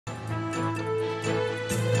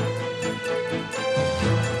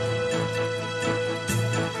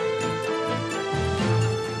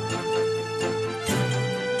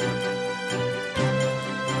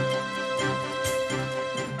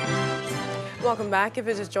Welcome back. If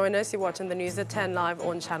you just joined us, you're watching the news at 10 live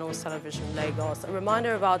on Channels Television Lagos. A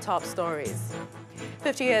reminder of our top stories.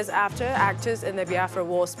 50 years after, actors in the Biafra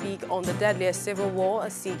War speak on the deadliest civil war,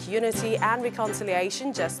 seek unity and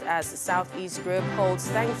reconciliation, just as the Southeast Group holds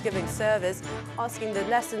Thanksgiving service, asking the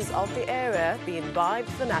lessons of the era be imbibed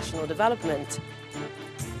for national development.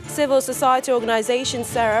 Civil society organization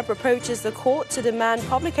SERAP approaches the court to demand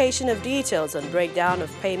publication of details on breakdown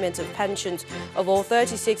of payment of pensions of all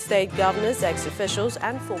 36 state governors, ex-officials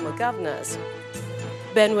and former governors.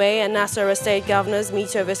 Benue and Nasarawa state governors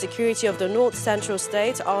meet over security of the North Central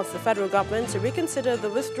state, ask the federal government to reconsider the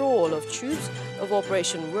withdrawal of troops of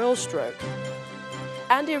Operation Whirlstroke.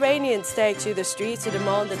 And Iranians take to the streets to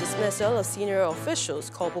demand the dismissal of senior officials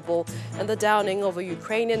culpable in the downing of a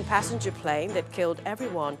Ukrainian passenger plane that killed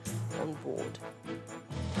everyone on board.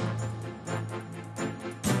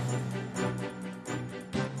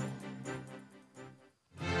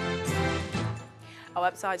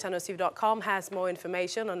 Our website, channelstv.com, has more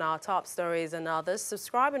information on our top stories and others.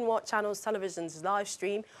 Subscribe and watch Channels Television's live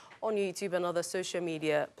stream on YouTube and other social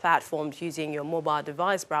media platforms using your mobile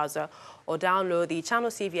device browser, or download the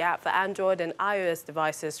Channels TV app for Android and iOS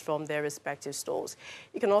devices from their respective stores.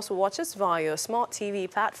 You can also watch us via your smart TV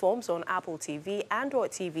platforms on Apple TV,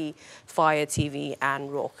 Android TV, Fire TV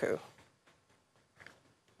and Roku.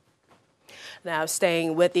 Now,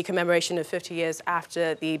 staying with the commemoration of 50 years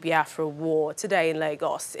after the Biafra War, today in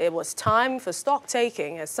Lagos, it was time for stock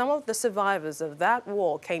taking as some of the survivors of that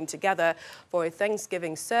war came together for a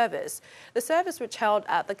Thanksgiving service. The service, which held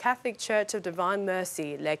at the Catholic Church of Divine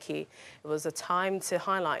Mercy, Lekki, it was a time to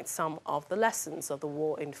highlight some of the lessons of the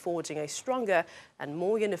war in forging a stronger and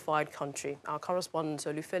more unified country. Our correspondent,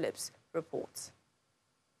 Olu Phillips, reports.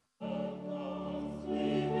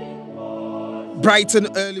 Brighton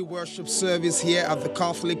early worship service here at the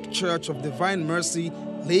Catholic Church of Divine Mercy,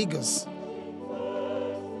 Lagos.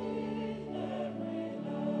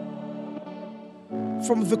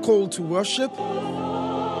 From the call to worship,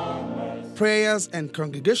 prayers and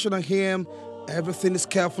congregational hymn, everything is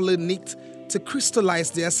carefully knit to crystallize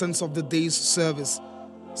the essence of the day's service,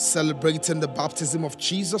 celebrating the baptism of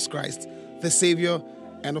Jesus Christ, the Savior,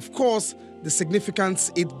 and of course, the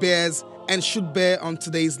significance it bears and should bear on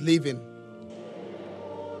today's living.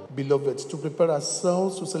 Beloved, to prepare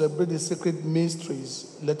ourselves to celebrate the sacred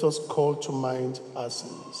mysteries, let us call to mind our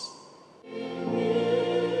sins.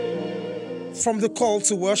 From the call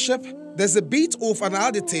to worship, there's a bit of an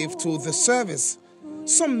additive to the service.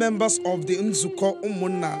 Some members of the Nzuko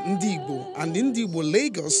Umunna Ndigbo and Ndigbo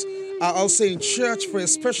Lagos are also in church for a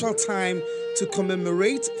special time to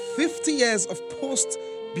commemorate 50 years of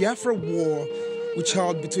post-Biafra War, which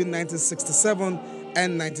held between 1967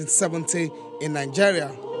 and 1970 in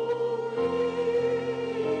Nigeria.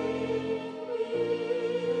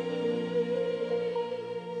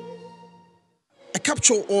 A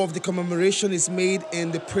capture of the commemoration is made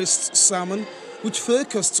in the priest's sermon, which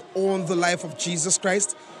focused on the life of Jesus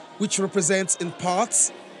Christ, which represents in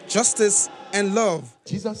parts justice and love.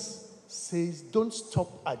 Jesus says, don't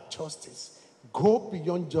stop at justice. Go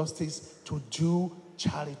beyond justice to do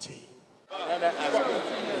charity.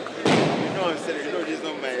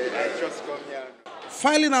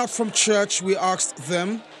 Filing out from church, we asked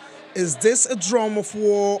them, is this a drum of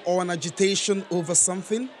war or an agitation over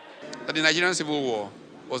something? That the Nigerian Civil War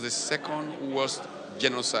was the second worst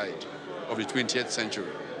genocide of the 20th century,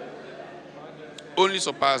 only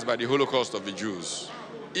surpassed by the Holocaust of the Jews.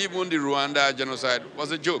 Even the Rwanda genocide was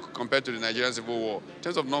a joke compared to the Nigerian Civil War, in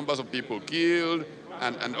terms of numbers of people killed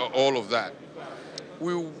and all of that.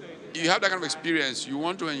 You have that kind of experience, you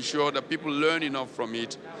want to ensure that people learn enough from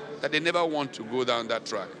it that they never want to go down that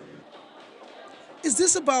track. Is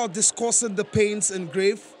this about discussing the pains and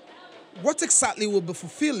grief? What exactly will be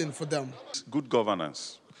fulfilling for them? Good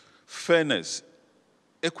governance, fairness,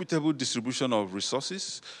 equitable distribution of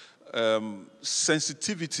resources,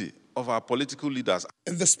 sensitivity of our political leaders.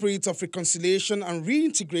 In the spirit of reconciliation and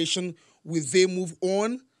reintegration, will they move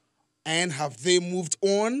on? And have they moved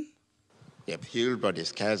on? They've healed, but the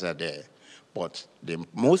scars are there. But the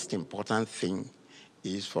most important thing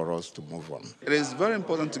is for us to move on. It is very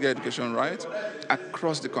important to get education right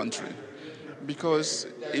across the country, because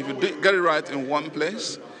if you get it right in one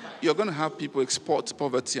place, you're going to have people export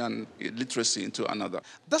poverty and illiteracy into another.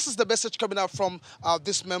 This is the message coming out from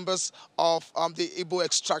these members of the Igbo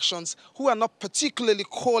extractions, who are not particularly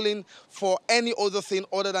calling for any other thing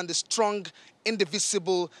other than the strong,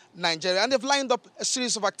 indivisible Nigeria. And they've lined up a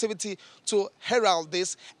series of activity to herald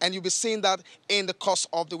this, and you'll be seeing that in the course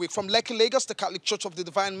of the week. From Lekki, Lagos, the Catholic Church of the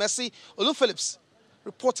Divine Mercy, Olu Phillips,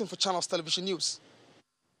 reporting for Channels Television News.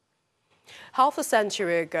 Half a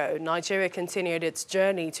century ago, Nigeria continued its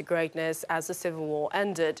journey to greatness as the Civil War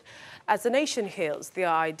ended. As the nation heals, the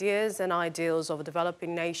ideas and ideals of a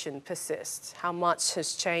developing nation persist. How much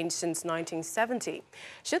has changed since 1970?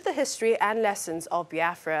 Should the history and lessons of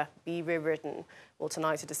Biafra be rewritten? Well,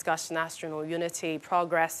 tonight to discuss national unity,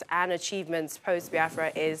 progress and achievements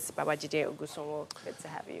post-Biafra is Babajide Ogusonwo. Good to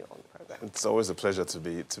have you on the program. It's always a pleasure to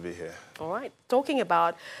be here. All right. Talking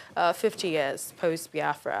about 50 years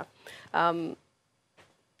post-Biafra,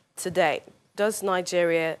 today, does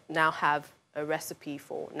Nigeria now have a recipe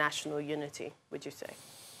for national unity, would you say?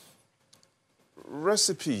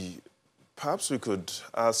 Recipe, perhaps we could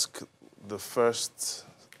ask the first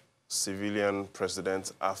civilian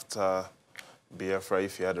president after Biafra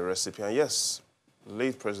if he had a recipe. And yes,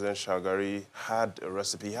 late President Shagari had a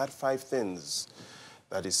recipe. He had 5 things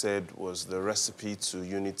that he said was the recipe to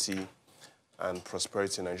unity and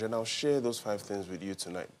prosperity in Nigeria. And I'll share those 5 things with you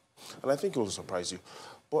tonight. And I think it will surprise you.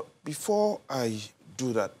 But before I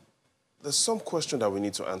do that, there's some question that we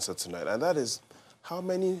need to answer tonight, and that is, how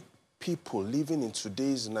many people living in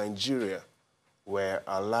today's Nigeria were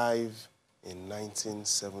alive in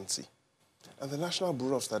 1970? And the National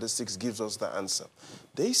Bureau of Statistics gives us the answer.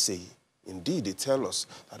 They say, indeed, they tell us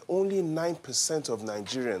that only 9% of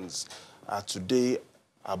Nigerians are today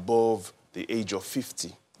above the age of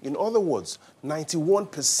 50. In other words,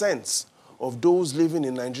 91% of those living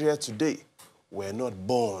in Nigeria today were not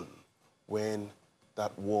born when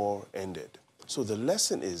that war ended. So the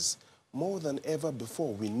lesson is, more than ever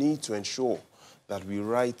before, we need to ensure that we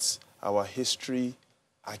write our history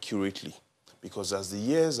accurately. Because as the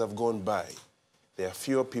years have gone by, there are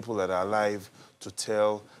fewer people that are alive to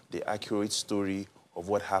tell the accurate story of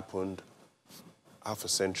what happened half a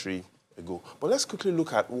century ago. But let's quickly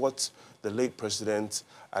look at what the late president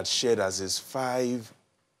had shared as his 5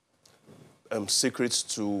 secrets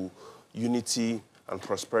to unity and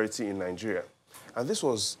prosperity in Nigeria. And this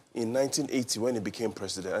was in 1980 when he became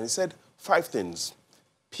president. And he said 5 things: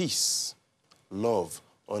 peace, love,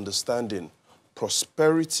 understanding,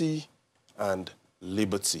 prosperity, and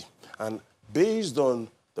liberty. And based on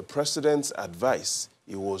the president's advice,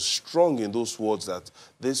 he was strong in those words that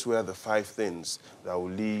these were the 5 things that will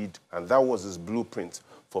lead, and that was his blueprint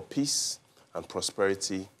for peace and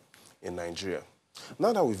prosperity in Nigeria.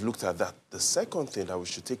 Now that we've looked at that, the second thing that we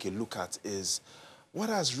should take a look at is what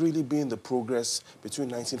has really been the progress between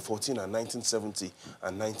 1914 and 1970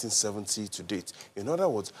 and 1970 to date. In other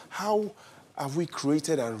words, how have we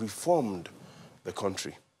created and reformed the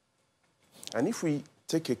country? And if we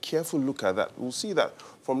take a careful look at that, we'll see that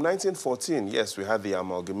from 1914, yes, we had the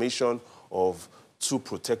amalgamation of 2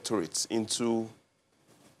 protectorates into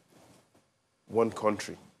one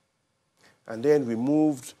country. And then we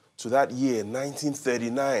moved to that year,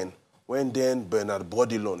 1939, when then Bernard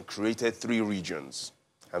Bodilon created 3 regions.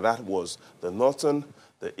 And that was the northern,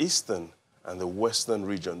 the eastern, and the western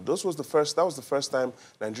region. That was the first time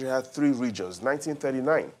Nigeria had 3 regions,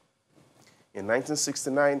 1939. In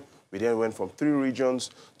 1969, we then went from 3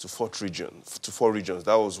 regions to 4 regions.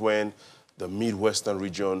 That was when the Midwestern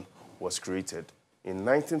region was created. In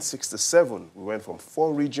 1967, we went from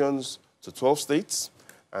 4 regions to 12 states,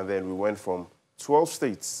 and then we went from 12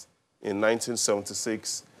 states in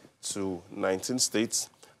 1976 to 19 states,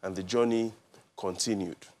 and the journey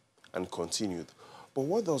continued and continued. But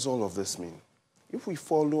what does all of this mean? If we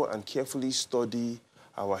follow and carefully study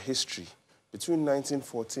our history between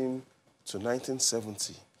 1914 to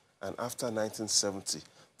 1970 and after 1970,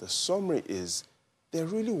 the summary is there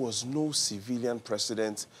really was no civilian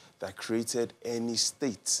president that created any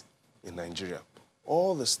state in Nigeria.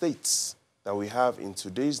 All the states that we have in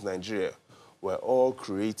today's Nigeria were all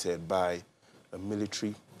created by a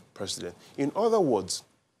military president. In other words,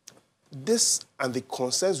 this and the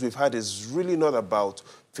concerns we've had is really not about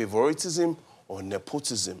favoritism or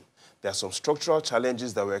nepotism. There are some structural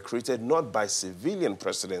challenges that were created not by civilian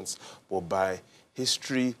presidents, but by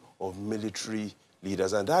history of military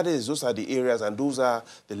leaders. And those are the areas and those are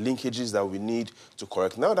the linkages that we need to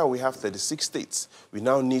correct. Now that we have 36 states, we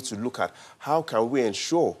now need to look at how can we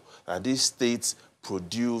ensure that these states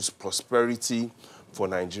produce prosperity for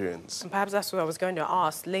Nigerians. And perhaps that's what I was going to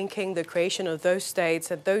ask, linking the creation of those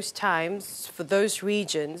states at those times for those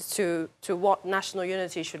regions to what national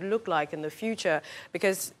unity should look like in the future.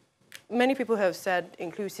 Because many people have said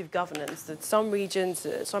inclusive governance, that some regions,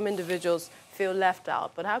 some individuals feel left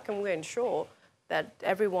out. But how can we ensure that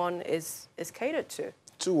everyone is catered to?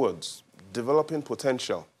 2 words: developing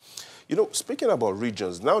potential. You know, speaking about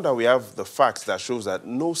regions, now that we have the facts that shows that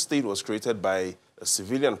no state was created by a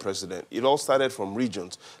civilian president. It all started from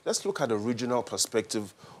regions. Let's look at the regional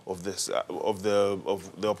perspective of this, of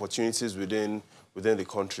the opportunities within the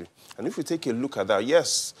country. And if we take a look at that,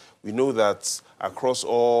 yes, we know that across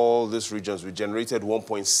all these regions, we generated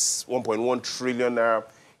 1.1 trillion naira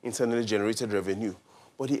internally generated revenue.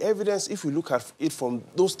 But the evidence, if we look at it from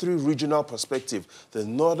those three regional perspectives, the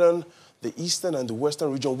northern, the eastern, and the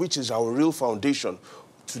western region, which is our real foundation,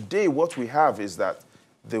 today what we have is that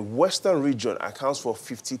the western region accounts for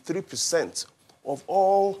 53% of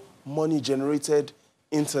all money generated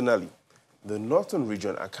internally. The northern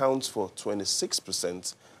region accounts for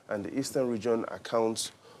 26%, and the eastern region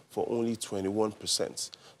accounts for only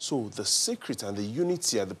 21%. So the secret and the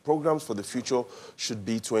unity and the programs for the future should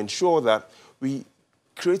be to ensure that we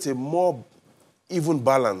create a more even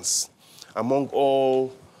balance among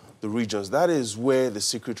all the regions. That is where the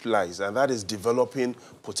secret lies, and that is developing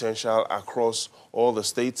potential across all the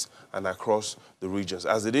states and across the regions.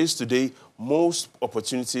 As it is today, most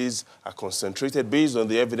opportunities are concentrated based on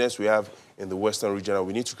the evidence we have in the western region, and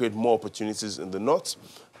we need to create more opportunities in the north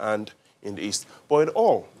and in the east. But in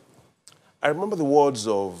all, I remember the words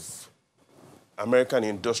of American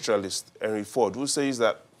industrialist Henry Ford, who said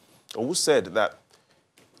that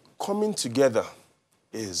coming together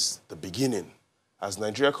is the beginning. As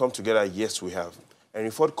Nigeria come together, yes, we have.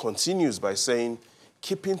 Henry Ford continues by saying,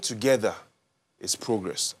 keeping together is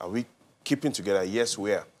progress. Are we keeping together? Yes,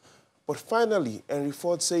 we are. But finally, Henry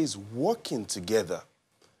Ford says, working together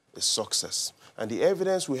is success. And the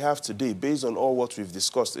evidence we have today, based on all what we've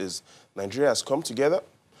discussed, is Nigeria has come together,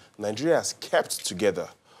 Nigeria has kept together,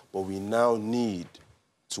 but we now need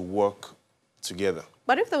to work together.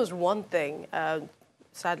 But if there was one thing,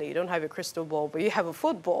 sadly, you don't have a crystal ball, but you have a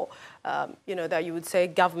football, that you would say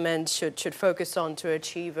government should focus on to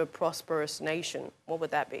achieve a prosperous nation, what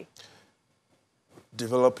would that be?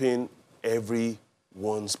 Developing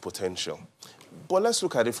everyone's potential. But let's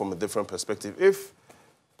look at it from a different perspective. If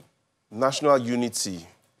national unity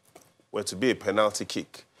were to be a penalty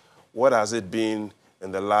kick, what has it been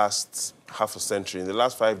in the last half a century, in the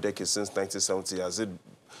last 5 decades since 1970? Has it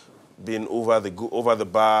been over the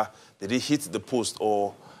bar? Did it hit the post?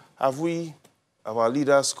 Or have our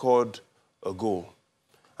leaders scored a goal?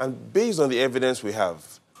 And based on the evidence we have,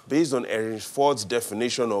 based on Henry Ford's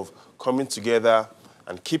definition of coming together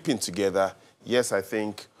and keeping together, yes, I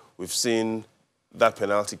think we've seen that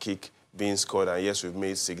penalty kick being scored, and yes, we've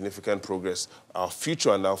made significant progress. Our future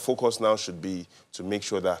and our focus now should be to make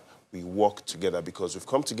sure that we work together, because we've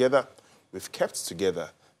come together, we've kept together.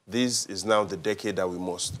 This is now the decade that we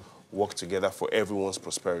must work together for everyone's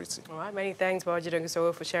prosperity. All right, many thanks, Baraji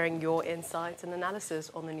Dongosowo, for sharing your insights and analysis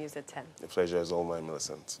on the news at 10. The pleasure is all mine,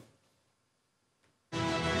 Millicent.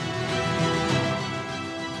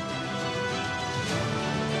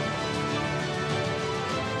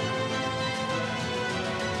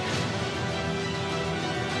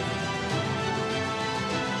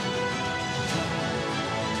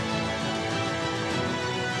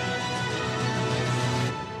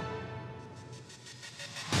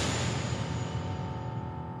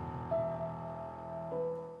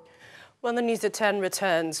 When the news at 10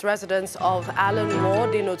 returns, residents of Allen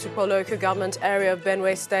Ward in Otukpo local government area of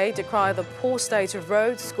Benue State decry the poor state of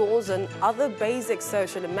roads, schools and other basic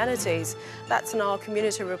social amenities. That's in our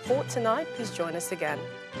community report tonight. Please join us again.